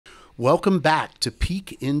Welcome back to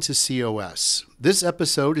Peak Into COS. This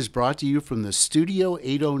episode is brought to you from the Studio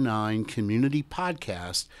 809 Community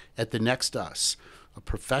Podcast at the Next Us, a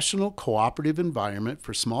professional cooperative environment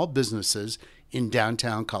for small businesses in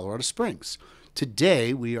downtown Colorado Springs.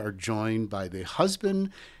 Today, we are joined by the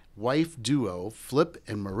husband-wife duo, Flip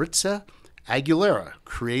and Maritza Aguilera,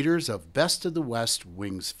 creators of Best of the West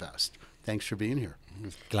Wings Fest. Thanks for being here.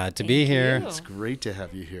 Glad to be here. It's great to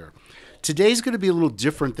have you here. Today's going to be a little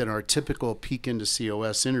different than our typical Peek Into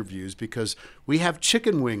COS interviews because we have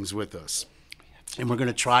chicken wings with us. And we're going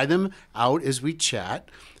to try them out as we chat.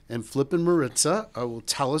 And Flip and Maritza will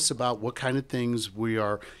tell us about what kind of things we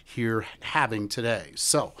are here having today.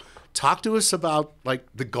 So talk to us about like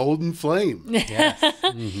the Golden Flame. Yes.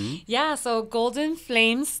 Mm-hmm. Yeah, so Golden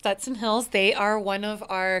Flame Stetson Hills, they are one of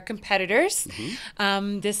our competitors.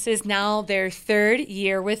 Mm-hmm. This is now their third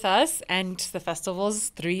year with us, and the festival is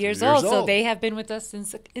 3 years old. So they have been with us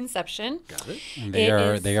since inception. Got it. And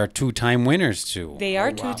they are two-time winners too. They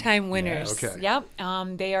are two-time winners. Yeah, okay.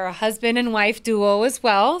 Yep. They are a husband and wife duo as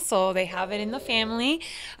well, so they have it in the family.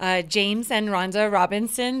 James and Rhonda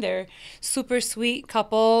Robinson, they're super sweet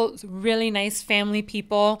couple, really nice family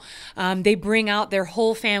people. They bring out their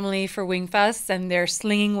whole family for Wingfest, and they're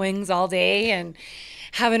slinging wings all day and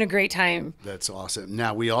having a great time. That's awesome.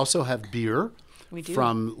 Now, we also have beer. We do.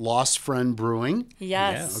 From Lost Friend Brewing.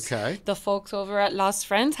 Yes. Okay. The folks over at Lost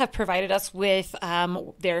Friends have provided us with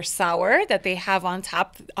their sour that they have on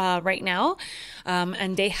tap right now.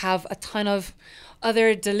 And they have a ton of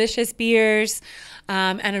other delicious beers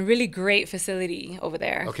and a really great facility over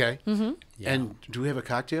there. Okay. Mm-hmm. Yeah. And do we have a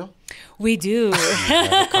cocktail? We do.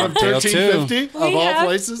 From 1350 of all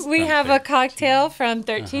places? We have a cocktail from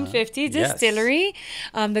 1350 Distillery.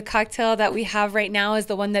 Yes. The cocktail that we have right now is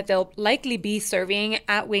the one that they'll likely be serving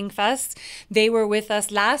at Wingfest. They were with us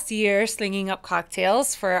last year slinging up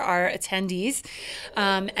cocktails for our attendees.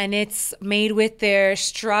 And it's made with their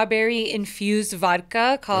strawberry-infused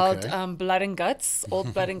vodka called Blood and Guts,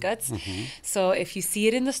 Old Blood and Guts. Mm-hmm. So if you see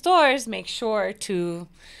it in the stores, make sure to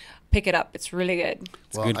pick it up. It's really good.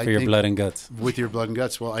 It's good for your blood and guts. With your blood and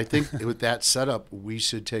guts. Well, I think with that setup, we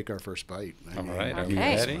should take our first bite. All right. Are you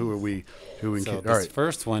ready? Who are we? This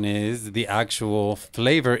first one is, the actual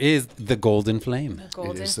flavor is the Golden Flame. The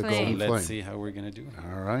Golden the Flame. Golden Flame. Let's see how we're going to do it.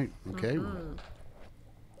 All right. Okay.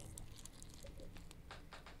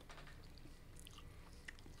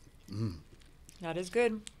 Mm. That is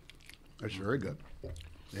good. That's very good.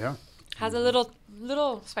 Yeah. Has a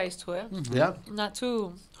little spice to it. Mm-hmm. Yeah. Not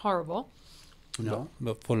too horrible. No.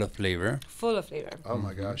 But full of flavor. Full of flavor. Oh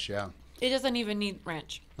my gosh, yeah. It doesn't even need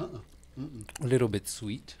ranch. A little bit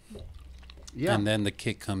sweet. Yeah. And then the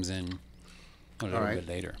kick comes in a little bit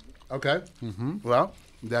later. Okay. Mm-hmm. Well,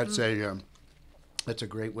 that's a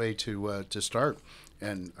great way to start.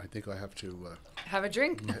 And I think I have to have a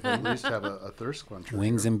drink. at least have a thirst quencher.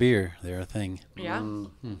 Wings and beer, they're a thing. Yeah.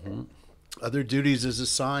 Mm-hmm. Other duties is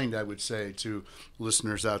assigned, I would say, to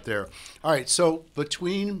listeners out there. All right, so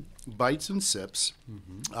between bites and sips,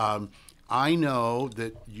 I know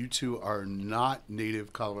that you two are not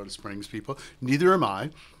native Colorado Springs people. Neither am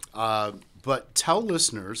I. But tell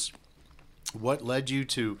listeners what led you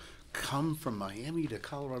to come from Miami to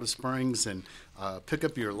Colorado Springs and pick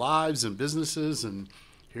up your lives and businesses, and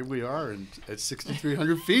here we are at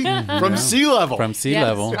 6,300 feet from sea level. From sea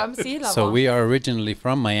level. From sea level. So we are originally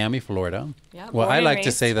from Miami, Florida. Yeah, well, I like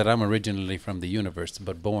to say that I'm originally from the universe,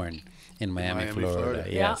 but born in Miami, Florida.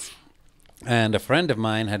 Yes. Yeah. And a friend of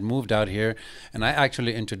mine had moved out here, and I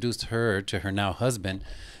actually introduced her to her now husband,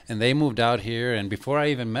 and they moved out here. And before I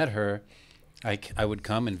even met her, I would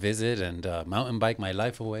come and visit and mountain bike my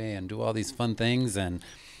life away and do all these fun things. And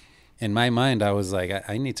in my mind, I was like,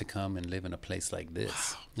 I need to come and live in a place like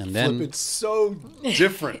this. And then Flip, it's so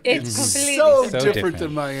different. It's so different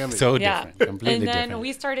than Miami. So different, completely and then different.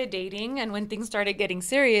 we started dating, and when things started getting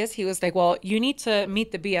serious, he was like, well, you need to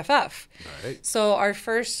meet the BFF. Right. So our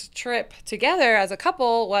first trip together as a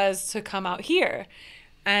couple was to come out here.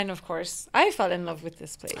 And of course, I fell in love with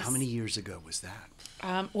this place. How many years ago was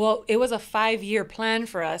that? Well, it was a 5-year plan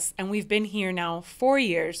for us, and we've been here now 4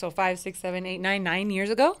 years. So 5, 6, 7, 8, 9 years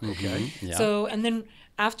ago. Okay. Yeah. So, and then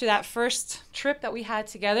after that first trip that we had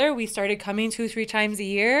together, we started coming 2-3 times a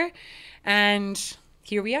year, and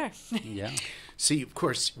here we are. Yeah. See, of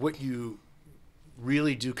course, what you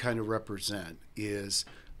really do kind of represent is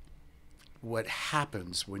what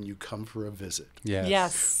happens when you come for a visit.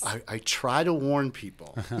 Yes. I try to warn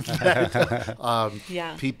people that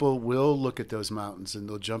people will look at those mountains and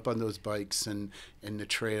they'll jump on those bikes and the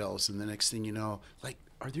trails, and the next thing you know, like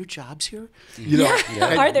are there jobs here?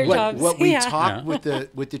 Are there jobs? What we talk with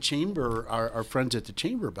the chamber, our friends at the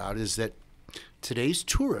chamber about is that today's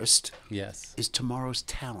tourist is tomorrow's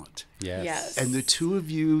talent. Yes. And the two of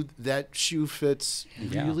you, that shoe fits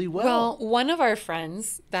really well. Well, one of our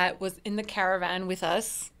friends that was in the caravan with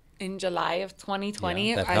us in July of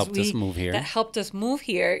 2020 that helped us move here. That helped us move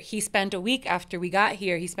here. He spent a week after we got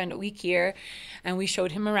here. He spent a week here, and we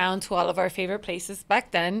showed him around to all of our favorite places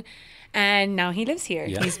back then. And now he lives here.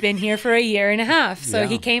 He's been here for a year and a half. So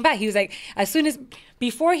he came back. He was like,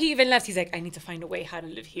 before he even left, he's like, I need to find a way how to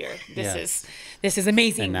live here. This is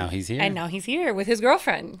amazing. And now he's here. And now he's here with his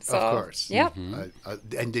girlfriend. So, of course. Yep.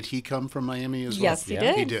 And did he come from Miami as well? Yes, he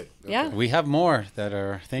did. He did. Okay. Yeah. We have more that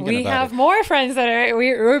are thinking about it. We have more friends that are,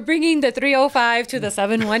 we're bringing the 305 to the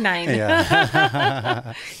 719.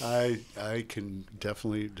 Yeah. I can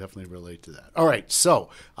definitely relate to that. All right. So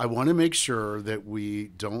I want to make sure that we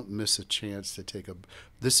don't miss a chance to take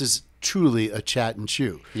this is truly a chat and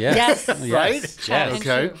chew. Yes. Right? Chat and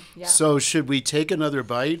Okay. chew. Yeah. So should we take another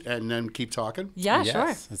bite and then keep talking? Yeah,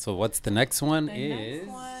 Yes. sure. So what's the next one? Next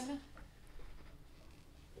one.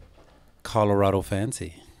 Colorado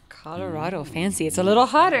Fancy. Colorado Fancy. It's a little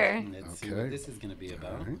hotter. Let's see what this is going to be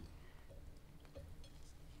about.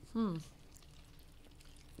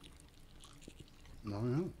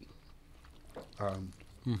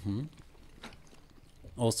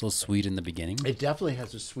 Also sweet in the beginning. It definitely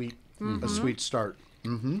has a sweet start.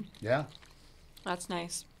 Yeah. That's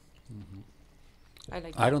nice. I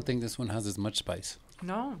like that. I don't think this one has as much spice.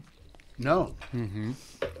 No. No.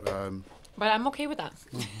 But I'm okay with that.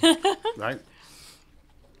 Right.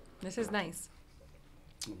 This is nice.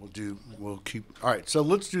 We'll keep. All right. So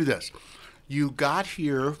let's do this. You got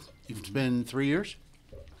here. It's been 3 years.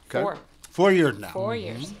 Okay. 4 years now. 4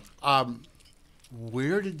 years.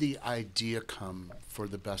 Where did the idea come for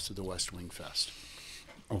the Best of the West Wing Fest?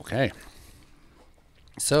 Okay.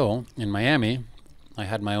 So, in Miami, I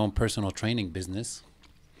had my own personal training business.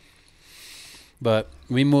 But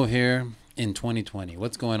we moved here in 2020.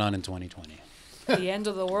 What's going on in 2020? The end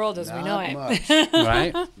of the world as we know it. Much.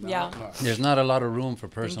 Right? Yeah. There's not a lot of room for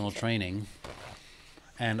personal training.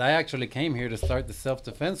 And I actually came here to start the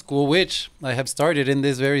self-defense school, which I have started in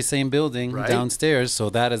this very same building downstairs. So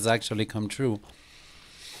that has actually come true.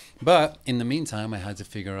 But in the meantime, I had to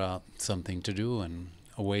figure out something to do and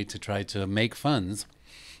a way to try to make funds.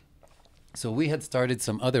 So we had started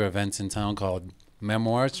some other events in town called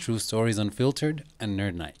Memoirs, True Stories Unfiltered, and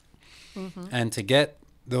Nerd Night. And to get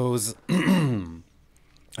those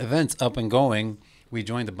events up and going, we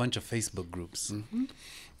joined a bunch of Facebook groups.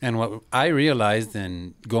 And what I realized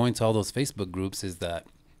in going to all those Facebook groups is that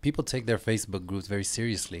people take their Facebook groups very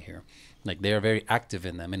seriously here. Like, they are very active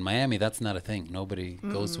in them. In Miami, that's not a thing. Nobody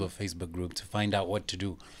goes to a Facebook group to find out what to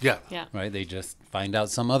do. Yeah. Right? They just find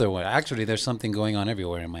out some other way. Actually, there's something going on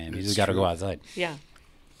everywhere in Miami. You just got to go outside. Yeah.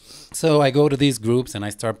 So I go to these groups and I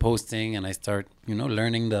start posting and I start,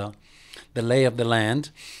 learning the lay of the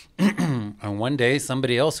land. And one day,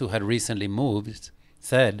 somebody else who had recently moved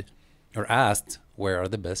said or asked, where are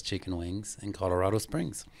the best chicken wings in Colorado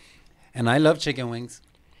Springs? And I love chicken wings.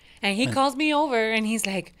 And he calls me over and he's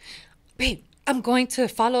like, babe, I'm going to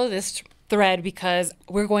follow this thread because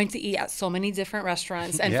we're going to eat at so many different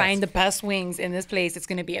restaurants and find the best wings in this place. It's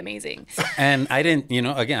going to be amazing. And I didn't,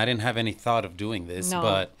 again, I didn't have any thought of doing this,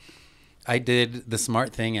 but I did the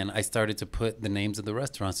smart thing and I started to put the names of the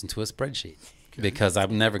restaurants into a spreadsheet. Because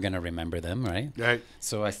I'm never going to remember them, right? Right.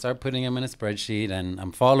 So I start putting them in a spreadsheet and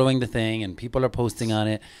I'm following the thing and people are posting on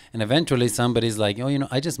it. And eventually somebody's like,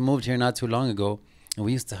 I just moved here not too long ago and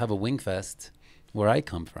we used to have a wing fest where I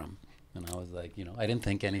come from. And I was like, I didn't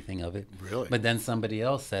think anything of it. Really? But then somebody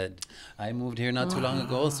else said, I moved here not too long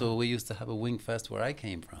ago, so we used to have a wing fest where I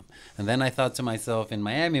came from. And then I thought to myself, in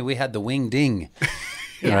Miami, we had the wing ding.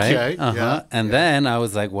 Right? Okay. And then I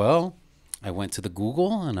was like, well, I went to the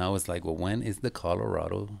Google and I was like, well, when is the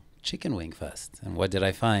Colorado Chicken Wing Fest? And what did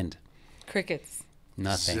I find? Crickets.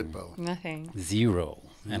 Nothing. Zippo. Nothing. Zero.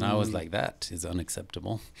 And I was like, that is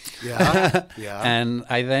unacceptable. Yeah. And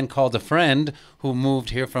I then called a friend who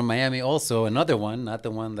moved here from Miami also, another one, not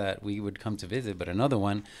the one that we would come to visit, but another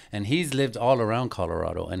one. And he's lived all around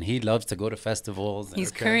Colorado and he loves to go to festivals.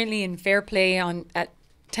 He's currently in Fairplay at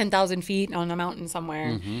 10,000 feet on a mountain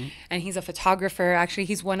somewhere. And he's a photographer. Actually,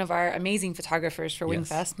 he's one of our amazing photographers for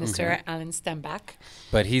Wingfest, Mr. Alan Stembach.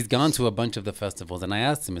 But he's gone to a bunch of the festivals. And I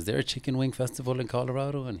asked him, is there a chicken wing festival in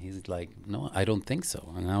Colorado? And he's like, no, I don't think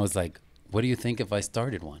so. And I was like, what do you think if I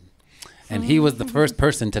started one? And he was the first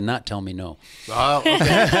person to not tell me no. Oh, okay.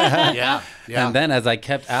 Yeah. And then as I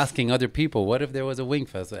kept asking other people, what if there was a wing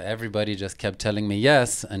fest? Everybody just kept telling me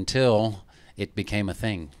yes until it became a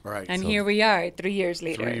thing. Right. And here we are 3 years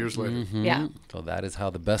later. 3 years later. Yeah. So that is how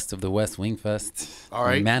the Best of the West Wingfest All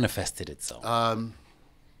right. manifested itself.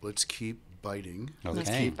 Let's keep biting. Okay. Let's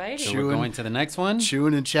keep biting. So we're going to the next one.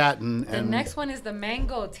 Chewing and chatting. The next one is the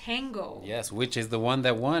Mango Tango. Yes, which is the one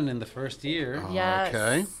that won in the first year. Yes.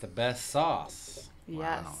 Okay. The best sauce.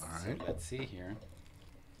 Yes. All right. So let's see here.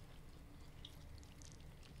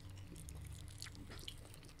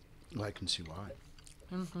 Well, I can see why.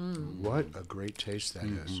 What a great taste that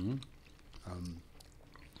is.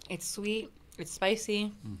 It's sweet. It's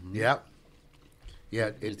spicy. Yeah.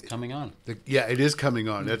 Yeah. It's coming on. Yeah, it is coming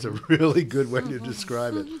on. That's a really good way to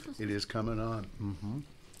describe it. It is coming on.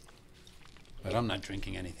 But I'm not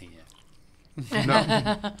drinking anything yet. No.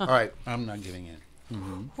 All right. I'm not giving in.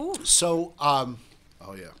 So, oh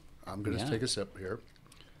yeah, I'm going to Yeah. take a sip here,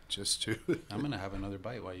 just to. I'm going to have another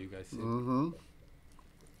bite while you guys sit.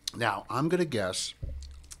 Now, I'm going to guess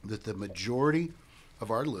that the majority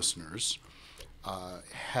of our listeners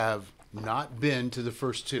have not been to the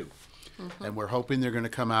first two, and we're hoping they're going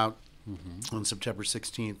to come out on September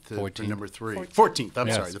 16th for 14th. number 3. 14th. I'm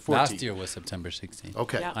Yes, sorry, the 14th. last year was September 16th.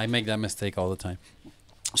 Okay. Yeah. I make that mistake all the time.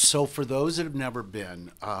 So for those that have never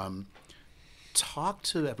been, talk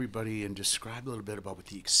to everybody and describe a little bit about what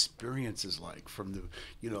the experience is like from the,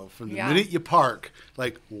 from the Yeah. minute you park.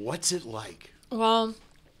 Like, what's it like? Well,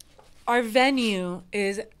 our venue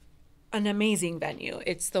is an amazing venue.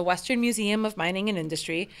 It's the Western Museum of Mining and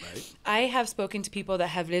Industry. Right. I have spoken to people that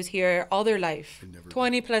have lived here all their life, never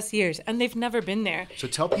 20 plus years, and they've never been there. So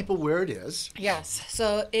tell people where it is. Yes.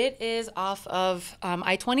 So it is off of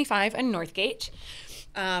I-25 and Northgate.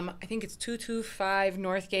 I think it's 225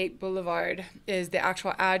 Northgate Boulevard is the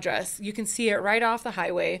actual address. You can see it right off the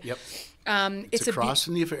highway. Yep. It's across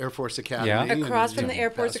from the Air Force Academy. Yeah. and, across from the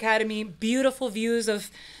Air Force Academy. Beautiful views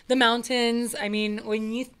of the mountains. I mean,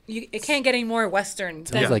 when you it can't get any more Western.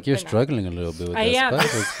 Sounds like you're than that. struggling a little bit with I this. am. But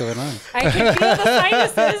what's going on? I can feel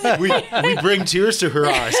the sinuses. We bring tears to her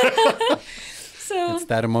eyes. So It's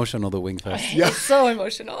that emotional, the Wingfest. it's so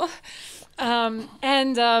emotional.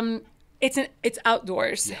 It's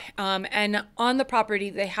outdoors. And on the property,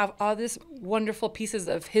 they have all this wonderful pieces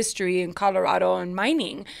of history in Colorado and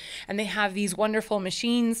mining. And they have these wonderful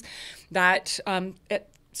machines that at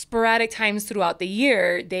sporadic times throughout the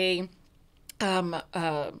year, they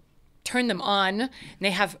turn them on. And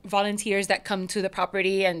they have volunteers that come to the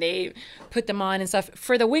property and they put them on and stuff.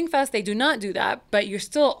 For the Wingfest, they do not do that, but you're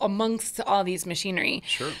still amongst all these machinery.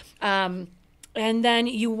 Sure. And then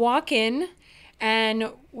you walk in,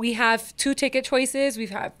 and we have 2 ticket choices. We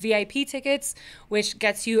have VIP tickets, which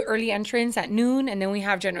gets you early entrance at noon, and then we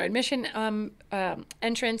have general admission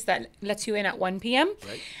entrance that lets you in at 1 p.m.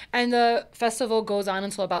 Right. And the festival goes on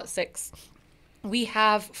until about 6. We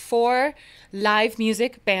have 4 live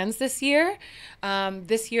music bands this year.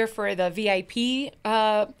 This year for the VIP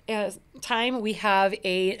time, we have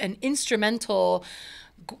an instrumental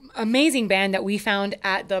amazing band that we found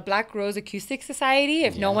at the Black Rose Acoustic Society.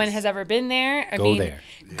 If no one has ever been there, Go there.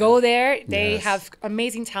 Go there. They Yes. have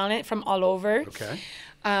amazing talent from all over. Okay.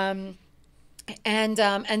 And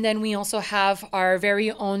then we also have our very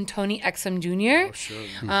own Tony Exum Jr. Oh, sure.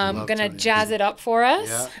 Gonna Tony. jazz it up for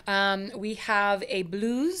us. We have a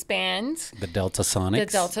blues band, The Delta Sonics. the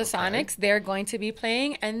Delta Sonics. They're going to be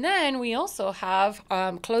playing, and then we also have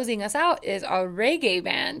closing us out is our reggae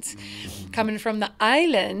band coming from the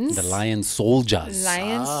islands. The Lion Soldiers.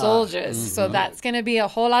 Lion Soldiers. So that's going to be a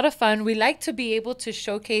whole lot of fun. We like to be able to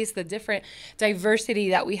showcase the different diversity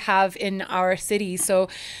that we have in our city. So,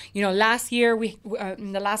 last year,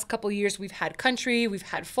 in the last couple of years, we've had country, we've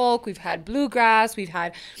had folk, we've had bluegrass, we've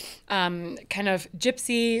had kind of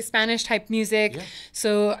gypsy, Spanish type music. Yeah.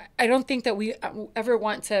 So I don't think that we ever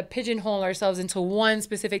want to pigeonhole ourselves into one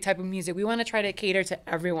specific type of music. We want to try to cater to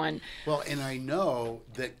everyone. Well, and I know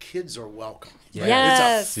that kids are welcome. Right?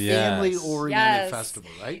 Yes. It's a family-oriented Yes. festival,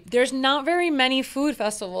 right? There's not very many food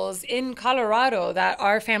festivals in Colorado that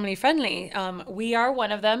are family friendly. We are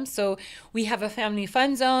one of them. So we have a family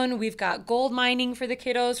fun zone. We've got gold mining for the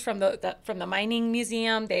kiddos from the mining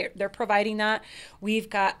museum. They're providing that. We've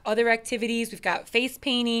got other activities. We've got face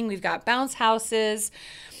painting. We've got bounce houses.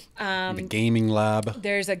 The Gaming Lab.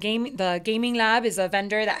 There's the gaming lab is a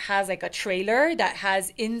vendor that has like a trailer that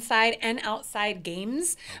has inside and outside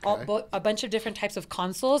games, Okay. a bunch of different types of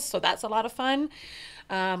consoles. So that's a lot of fun.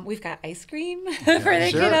 We've got ice cream for the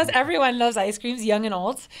sure. kiddos. Everyone loves ice creams, young and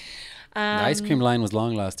old. The ice cream line was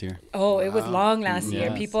long last year. Oh, it was long last year.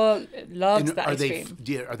 Yes. People loved And the are ice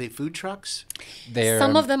cream. are they food trucks?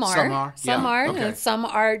 Some of them are. Some are, Some yeah, are. okay. And some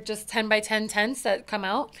are just 10 by 10 tents that come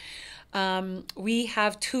out. We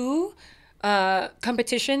have 2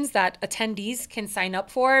 competitions that attendees can sign up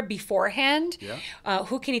for beforehand. Yeah.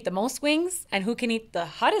 Who can eat the most wings and who can eat the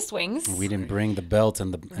hottest wings. We didn't bring the belts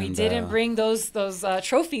and the. We didn't bring those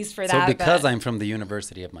trophies for so that. So because I'm from the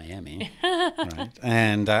University of Miami, right?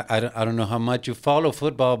 And I don't know how much you follow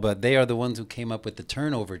football, but they are the ones who came up with the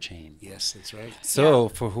turnover chain. Yes, that's right. So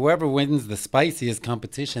for whoever wins the spiciest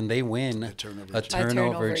competition, they win a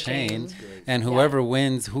turnover chain. And whoever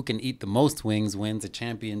wins, who can eat the most wings, wins a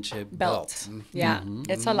championship belt. Yeah,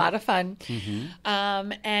 it's a lot of fun.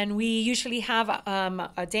 And we usually have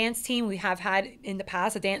a dance team. We have had in the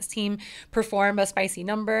past a dance team perform a spicy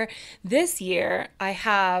number. This year, I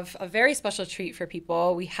have a very special treat for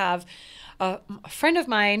people. We have a friend of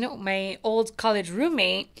mine, my old college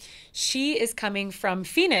roommate. She is coming from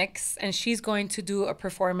Phoenix, and she's going to do a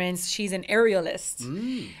performance. She's an aerialist.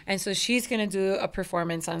 And so she's going to do a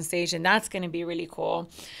performance on stage, and that's going to be really cool.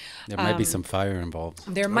 There might be some fire involved.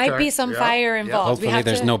 There might be some fire involved. Hopefully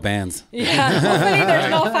there's no bands. Yeah, hopefully there's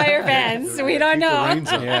no fire bands. We don't know.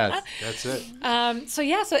 Yes. That's it. So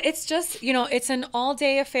it's just, it's an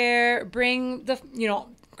all-day affair. Bring the,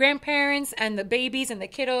 grandparents and the babies and the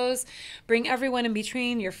kiddos. Bring everyone in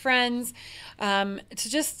between, your friends, to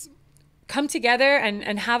just come together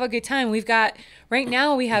and have a good time. Right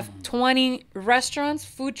now we have 20 restaurants,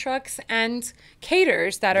 food trucks, and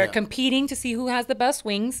caterers that are competing to see who has the best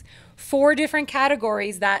wings. 4 different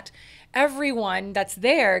categories that everyone that's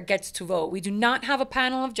there gets to vote. We do not have a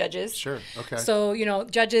panel of judges. Sure. Okay. So,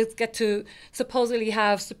 judges get to supposedly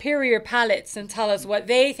have superior palates and tell us what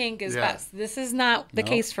they think is best. This is not the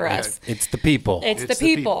case for us. It's the people. It's the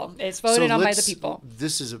people. It's voted on by the people.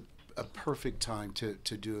 This is a perfect time to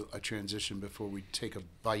do a transition before we take a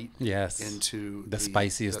bite into the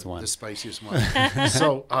spiciest one. The spiciest one.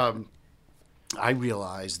 So I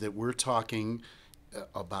realize that we're talking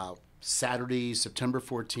about Saturday, September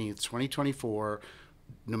 14th, 2024.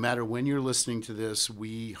 No matter when you're listening to this,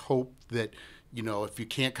 we hope that, if you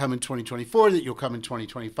can't come in 2024, that you'll come in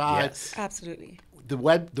 2025. Yes, absolutely. The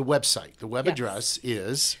website, the web address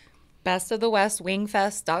is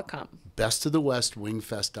bestofthewestwingfest.com.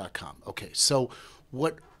 bestofthewestwingfest.com. Okay, so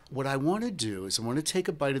what I want to do is I want to take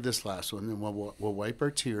a bite of this last one, and we'll wipe our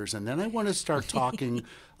tears, and then I want to start talking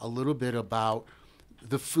a little bit about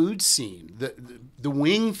the food scene, the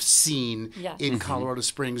wing scene in Colorado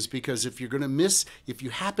Springs, because if you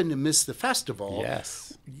happen to miss the festival,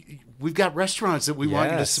 we've got restaurants that we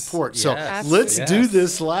want you to support. So let's do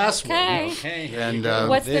this last one. Okay. And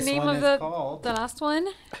what's the name of the last one?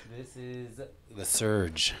 This is The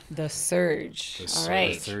Surge. The Surge. All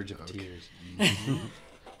right. The Surge of Tears.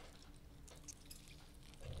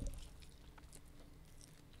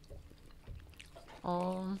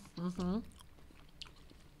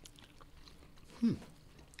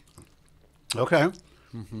 Okay.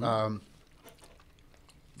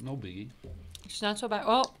 No biggie. It's not so bad.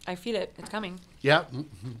 Oh, I feel it. It's coming. Yeah.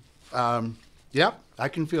 I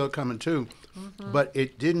can feel it coming too. But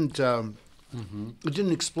it didn't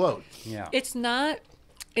explode. Yeah. It's not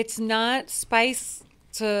spice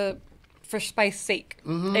for spice sake.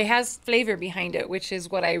 It has flavor behind it, which is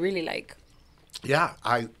what I really like. Yeah,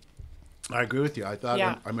 I agree with you. I thought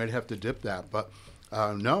I might have to dip that, but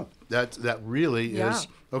no, that really is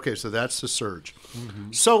okay. So that's the Surge.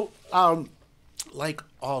 So, like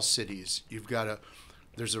all cities,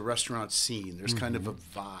 there's a restaurant scene. There's kind of a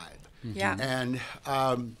vibe. Yeah, and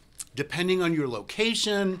depending on your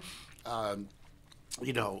location,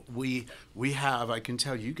 we have. I can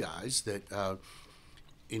tell you guys that.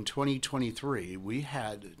 In 2023, we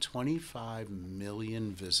had 25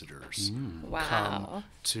 million visitors come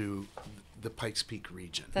to the Pikes Peak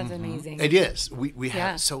region. That's amazing. It is. We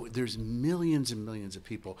have so there's millions and millions of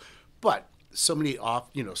people, but so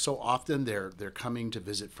often they're coming to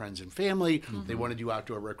visit friends and family. They want to do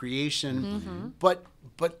outdoor recreation, but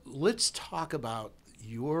let's talk about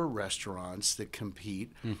your restaurants that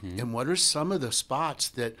compete and what are some of the spots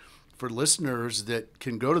that for listeners that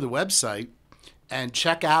can go to the website and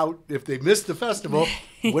check out, if they missed the festival,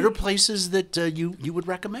 what are places that you would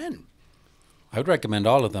recommend? I would recommend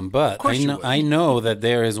all of them, but I know that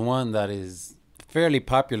there is one that is fairly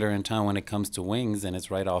popular in town when it comes to wings, and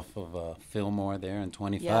it's right off of Fillmore there in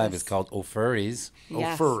 25. Yes. It's called O'Furry's.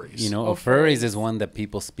 Yes. O'Furry's. O'Furry's is one that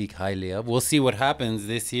people speak highly of. We'll see what happens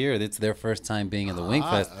this year. It's their first time being in the Wing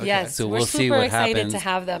Fest. Okay. Yes, so we're see super what excited happens. to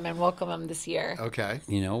have them and welcome them this year. Okay.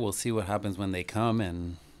 We'll see what happens when they come,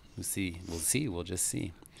 and we'll see. We'll just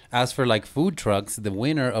see. As for food trucks, the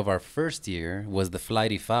winner of our first year was the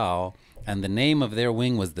Flighty Fowl, and the name of their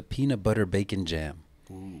wing was the Peanut Butter Bacon Jam.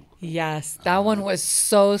 Ooh. Yes, that one was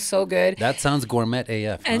so good. That sounds gourmet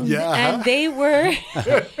AF. And they were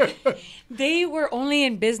They were only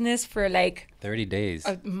in business for like 30 days.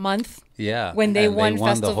 a month. Yeah. When they and won the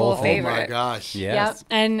festival whole thing. favorite. Oh my gosh. Yes.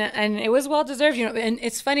 Yeah, and it was well deserved, you know. And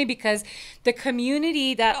it's funny because the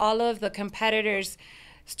community that all of the competitors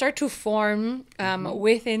start to form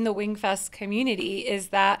within the Wingfest community is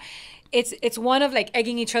that it's one of like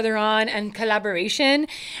egging each other on and collaboration.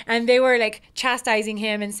 And they were like chastising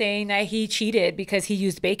him and saying that he cheated because he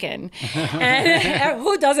used bacon. And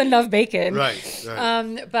who doesn't love bacon? Right.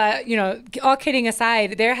 But, you know, all kidding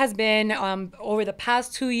aside, there has been, over the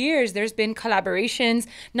past 2 years, there's been collaborations,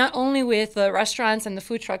 not only with the restaurants and the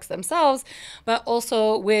food trucks themselves, but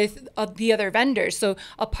also with the other vendors. So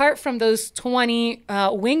apart from those 20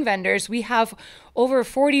 wing vendors, we have over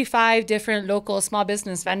 45 different local small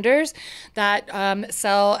business vendors that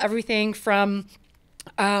sell everything from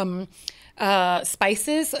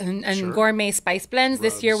spices and gourmet spice blends.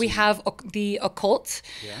 This year we have the occult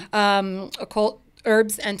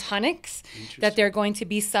herbs and tonics that they're going to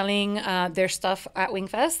be selling their stuff at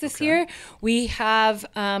Wingfest this year. We have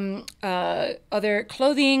other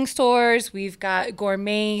clothing stores. We've got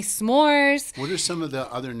gourmet s'mores. What are some of the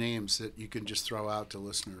other names that you can just throw out to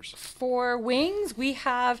listeners? For wings, we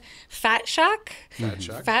have Fat Shack. Fat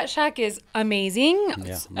Shack. Fat Shack is amazing.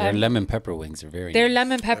 Yeah. Their lemon pepper wings are very Their nice.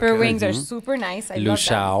 lemon pepper wings are super nice. I love them.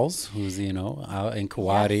 Luciao's, who's, you know, out in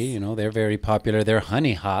Kauai, you know, they're very popular. They're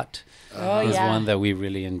honey hot. Is one that we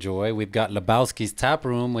really enjoy. We've got Lebowski's Tap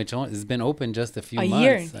Room, which has been open just a few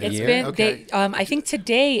months. It's been. They, I think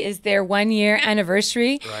today is their 1 year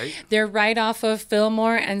anniversary. Right. They're right off of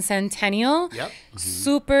Fillmore and Centennial. Yep.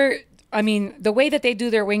 Super. I mean, the way that they do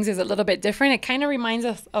their wings is a little bit different. It kind of reminds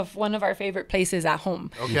us of one of our favorite places at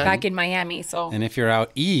home back in Miami. So, and if you're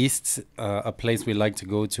out east, a place we like to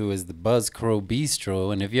go to is the Buzz Crow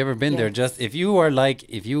Bistro. And if you've ever been there, just if you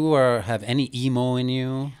have any emo in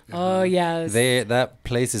you, that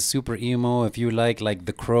place is super emo. If you like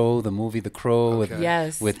The Crow, the movie The Crow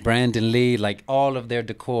with Brandon Lee, like all of their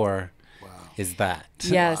decor. Is that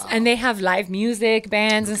and they have live music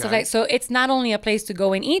bands and stuff like so. It's not only a place to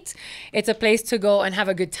go and eat, it's a place to go and have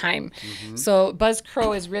a good time. So Buzz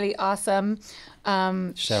Crow is really awesome.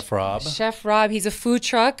 Chef Rob, he's a food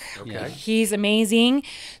truck. He's amazing.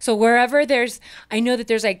 So wherever I know that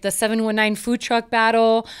there's like the 719 food truck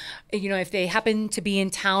battle, you know, if they happen to be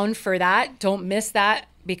in town for that, don't miss that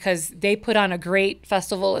because they put on a great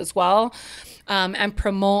festival as well. And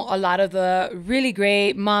promote a lot of the really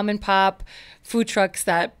great mom and pop food trucks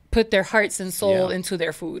that put their hearts and soul into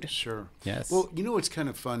their food. Sure. Yes. Well, you know what's kind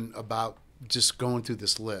of fun about just going through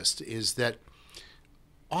this list is that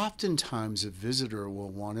oftentimes a visitor will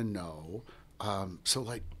want to know,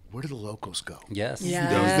 where do the locals go? Yes.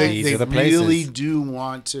 They really do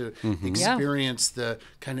want to experience the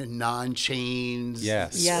kind of non-chains,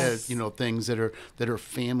 things that are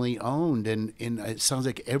family owned, and it sounds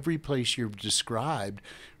like every place you've described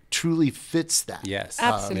truly fits that. Yes,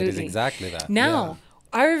 absolutely, it is exactly that. Now,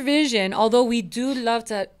 our vision, although we do love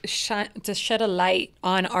to shed a light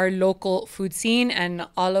on our local food scene and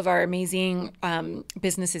all of our amazing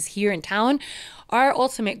businesses here in town, our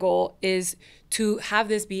ultimate goal is to have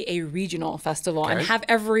this be a regional festival and have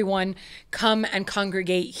everyone come and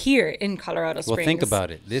congregate here in Colorado Springs. Well, think about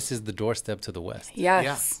it. This is the doorstep to the west.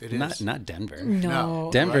 Yes. Yeah, it is. Not Denver. No.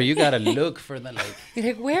 Denver, you got to look for the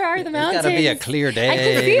You're like, where are the mountains? It's got to be a clear day. I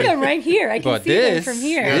can see them right here. I can see them from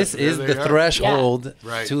here. This is the threshold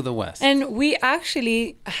to the west. And we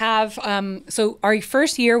actually have, so our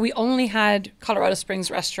first year, we only had Colorado Springs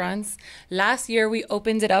restaurants. Last year, we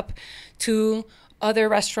opened it up to other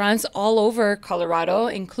restaurants all over Colorado,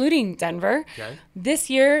 including Denver.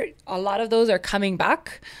 This year, a lot of those are coming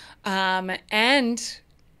back. And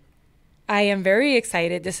I am very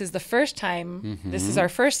excited. This is the first time, this is our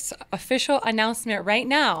first official announcement right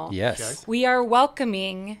now. Yes. We are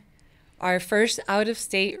welcoming our first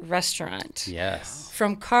out-of-state restaurant. Yes.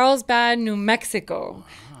 From Carlsbad, New Mexico.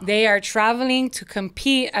 They are traveling to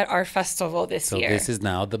compete at our festival this year. So this is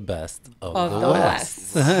now the best of the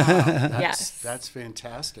West. Wow, that's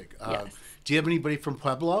fantastic. Do you have anybody from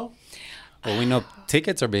Pueblo? Well, we know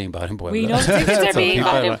tickets are being bought in Pueblo. We know tickets are being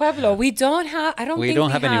bought in Pueblo. We don't have. We don't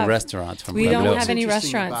have any restaurants from Pueblo. We don't have any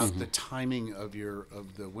restaurants. About the timing of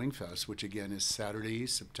the Wingfest, which again is Saturday,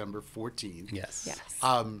 September 14th. Yes.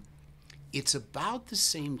 It's about the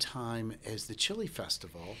same time as the Chili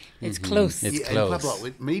Festival. It's close. It's close. Pueblo.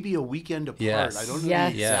 It may be a weekend apart. Yes. I don't know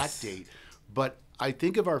the exact date, but I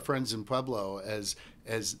think of our friends in Pueblo as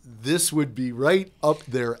this would be right up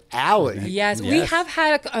their alley. Yes, we have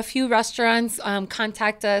had a few restaurants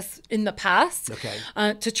contact us in the past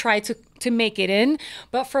to try to make it in,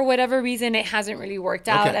 but for whatever reason, it hasn't really worked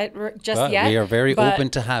out yet. We are very open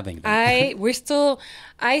to having them.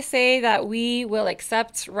 I say that we will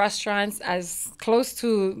accept restaurants as close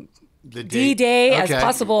to the D-Day as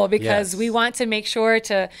possible, because we want to make sure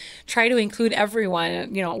to try to include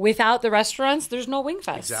everyone. You know, without the restaurants, there's no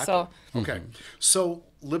Wingfest. Exactly. So so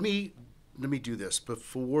let me do this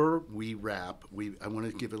before we wrap. I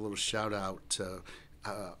want to give a little shout out to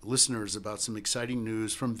listeners about some exciting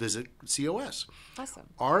news from Visit COS. Awesome.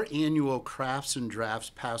 Our annual Crafts and Drafts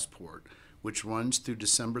Passport, which runs through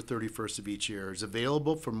December 31st of each year, is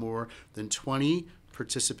available for more than 20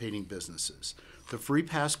 participating businesses. The free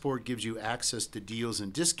passport gives you access to deals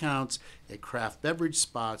and discounts at craft beverage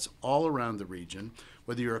spots all around the region.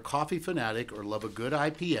 Whether you're a coffee fanatic or love a good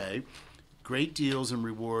IPA, great deals and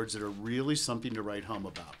rewards that are really something to write home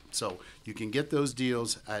about. So you can get those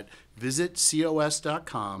deals at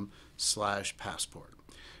visitcos.com/passport.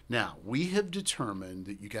 Now, we have determined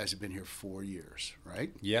that you guys have been here 4 years,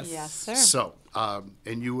 right? Yes. Yes, sir. So,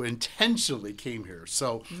 and you intentionally came here.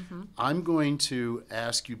 So I'm going to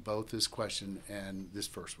ask you both this question and this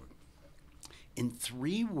first one. In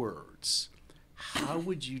 3 words, how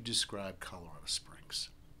would you describe Colorado Springs?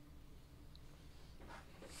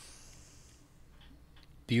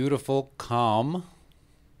 Beautiful, calm.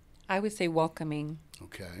 I would say welcoming.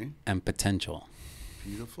 Okay. And potential.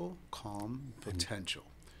 Beautiful, calm, potential.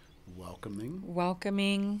 Welcoming,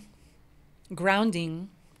 grounding,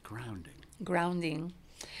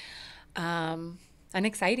 and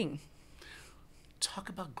exciting. Talk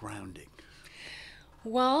about grounding.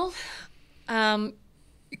 Well,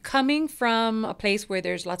 coming from a place where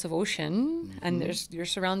there's lots of ocean and you're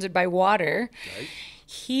surrounded by water, right.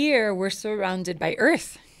 Here we're surrounded by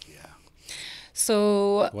earth.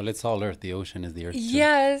 So, well, it's all earth. The ocean is the earth too.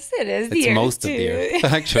 Yes, it is. It's the most earth of too. the earth,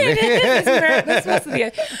 actually. It's most of the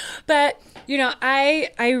earth. But you know, I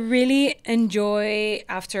really enjoy,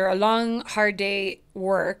 after a long, hard day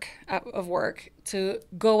of work, to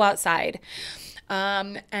go outside.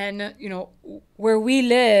 And you know, where we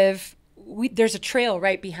live, there's a trail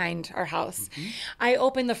right behind our house. I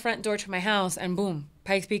open the front door to my house, and boom,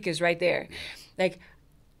 Pikes Peak is right there. Like,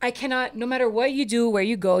 I cannot, no matter what you do, where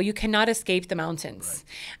you go, you cannot escape the mountains.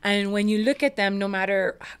 Right. And when you look at them, no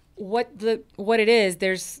matter what it is,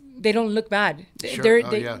 they don't look bad. Sure.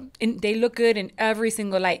 They look good in every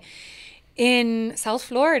single light. In South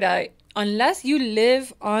Florida, unless you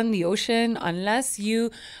live on the ocean, unless you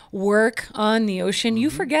work on the ocean, you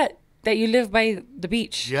forget that you live by the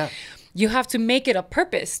beach. Yeah. You have to make it a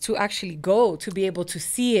purpose to actually go, to be able to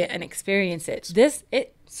see it and experience it.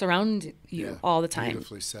 It surrounds you all the time.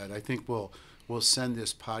 Beautifully said. I think we'll send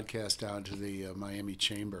this podcast down to the Miami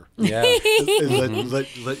Chamber. Yeah.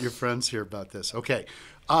 let your friends hear about this. Okay.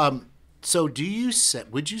 So would you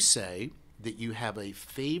say that you have a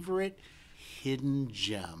favorite hidden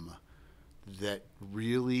gem that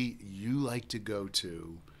really you like to go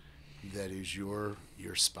to, that is your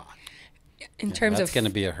spot? That's going to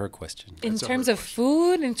be her question. In terms of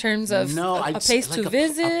food, in terms of a place to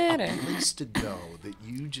visit? A place to go that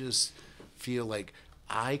you just feel like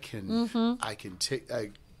I can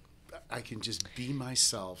just be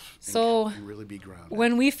myself and really be grounded.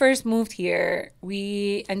 When we first moved here,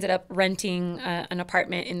 we ended up renting an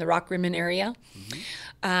apartment in the Rock Rimmon area.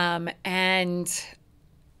 And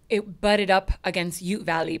it butted up against Ute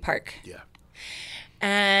Valley Park. Yeah.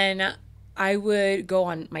 And I would go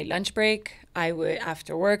on my lunch break. I would,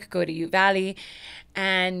 after work, go to Ute Valley.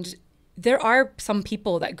 And there are some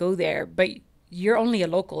people that go there, but you're only a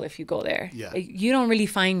local if you go there. Yeah. You don't really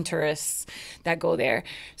find tourists that go there.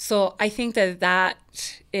 So I think that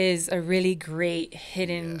is a really great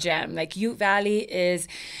hidden gem. Like, Ute Valley is,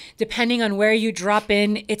 depending on where you drop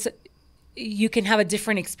in, you can have a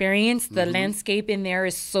different experience. The landscape in there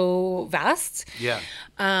is so vast. Yeah.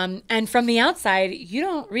 And from the outside, you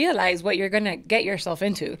don't realize what you're going to get yourself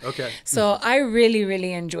into. Okay. So I really,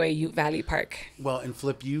 really enjoy Ute Valley Park. Well, and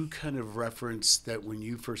Flip, you kind of referenced that when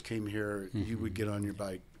you first came here, you would get on your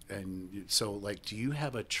bike. And so, like, do you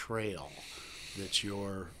have a trail that's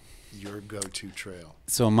your go-to trail?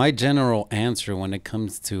 So my general answer when it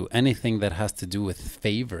comes to anything that has to do with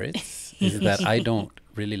favorites is that I don't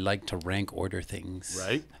really like to rank order things.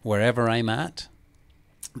 Right. Wherever I'm at,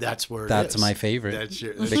 that's that's my favorite.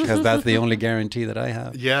 Because that's the only guarantee that I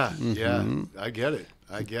have. Yeah, yeah. I get it.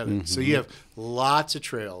 So you have lots of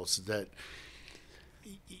trails that,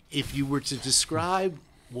 if you were to describe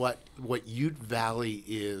what Ute Valley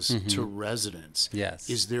is to residents. Yes.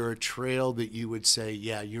 Is there a trail that you would say,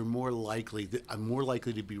 yeah, you're more likely, I'm more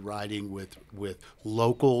likely to be riding with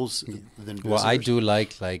locals than visitors? Well, I do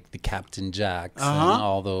like the Captain Jacks and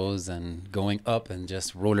all those, and going up and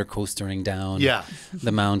just roller coastering down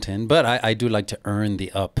the mountain. But I do like to earn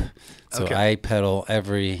the up. So I pedal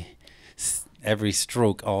every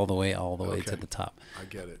stroke all the way to the top. I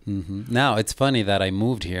get it. Now, it's funny that I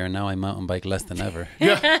moved here, and now I mountain bike less than ever.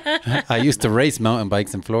 I used to race mountain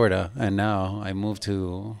bikes in Florida, and now I moved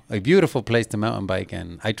to a beautiful place to mountain bike,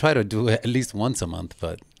 and I try to do it at least once a month.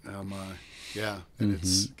 But yeah, and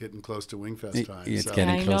it's getting close to Wingfest time. It's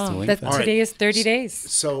getting close to Wingfest. Today is 30 days.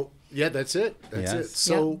 So, yeah, that's it. That's it.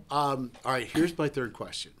 So, all right, here's my third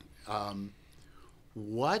question.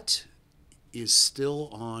 What is still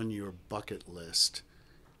on your bucket list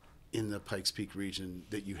in the Pikes Peak region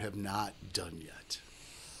that you have not done yet?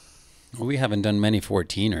 Well, we haven't done many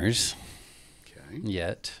 14ers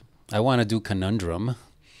yet. I want to do Conundrum.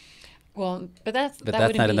 Well, but that's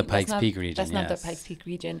not in the Pikes Peak region. That's not the Pikes Peak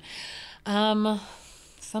region.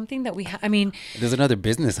 Something that we have. I mean, there's another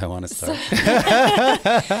business I want to start.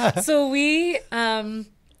 So we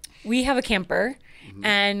have a camper,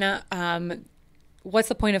 and what's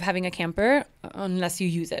the point of having a camper unless you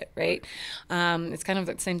use it, right? It's kind of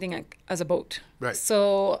the same thing as a boat. Right.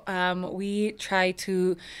 So we try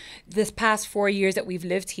to, this past 4 years that we've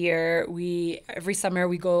lived here, every summer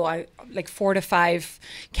we go like 4 to 5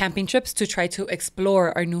 camping trips to try to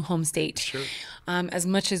explore our new home state as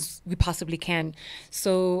much as we possibly can.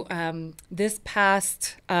 So this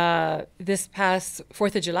past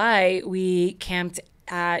 4th of July, we camped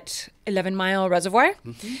at 11 Mile Reservoir.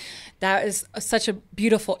 That is such a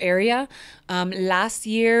beautiful area. Last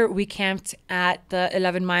year, we camped at the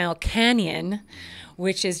 11 Mile Canyon,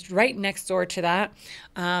 which is right next door to that.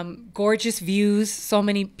 Gorgeous views, so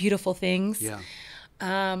many beautiful things.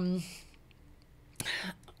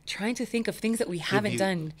 Trying to think of things that we haven't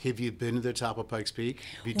done. Have you been to the top of Pikes Peak?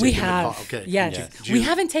 We have. Okay. Yes. We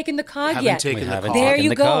haven't taken the COG yet. There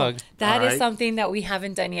you go. That is something that we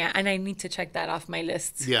haven't done yet, and I need to check that off my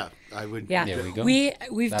list. Yeah, I would. Yeah, there we go.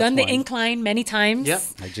 We've done the incline many times. Yep.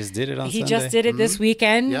 I just did it on Sunday. He just did it this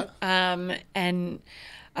weekend. Yep. And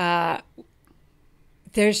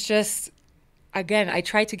there's just, again, I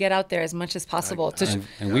try to get out there as much as possible.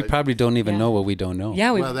 And we probably don't even know what we don't know.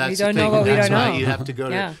 Yeah, we don't know what we don't know. That's why you have to go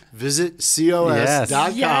to visit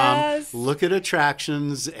COS.com, Yes. look at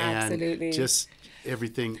attractions, and just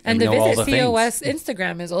everything. And the Visit COS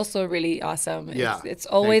Instagram is also really awesome. It's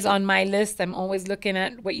always on my list. I'm always looking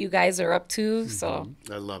at what you guys are up to. So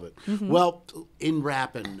I love it. Well, in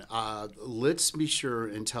wrapping, let's be sure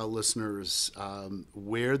and tell listeners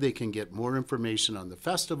where they can get more information on the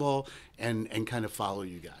festival and kind of follow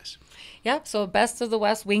you guys. Yep. So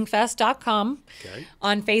bestofthewestwingfest.com. Okay.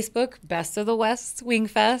 On Facebook, Best of the West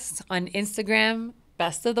Wingfest. On Instagram,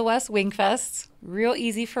 Best of the West Wingfest. Real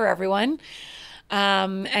easy for everyone.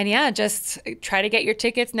 And just try to get your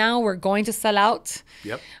tickets now. We're going to sell out.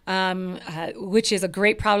 Yep. Which is a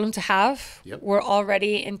great problem to have. Yep. We're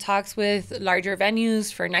already in talks with larger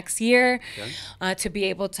venues for next year to be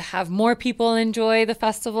able to have more people enjoy the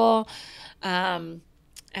festival. And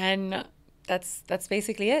that's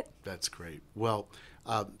basically it. That's great. Well,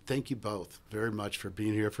 thank you both very much for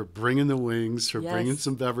being here, for bringing the wings, for bringing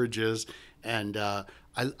some beverages. And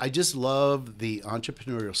I just love the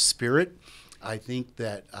entrepreneurial spirit. I think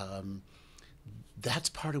that that's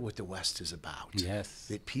part of what the West is about. Yes.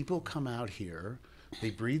 That people come out here,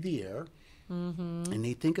 they breathe the air, and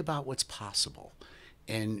they think about what's possible.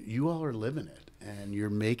 And you all are living it. And you're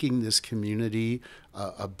making this community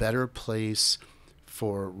a better place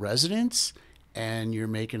for residents, and you're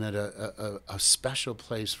making it a special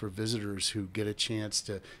place for visitors who get a chance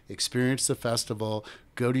to experience the festival,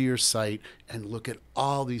 go to your site, and look at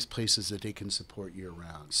all these places that they can support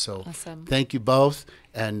year-round. So thank you both,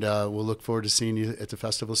 and we'll look forward to seeing you at the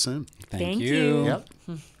festival soon. Thank you. Yep.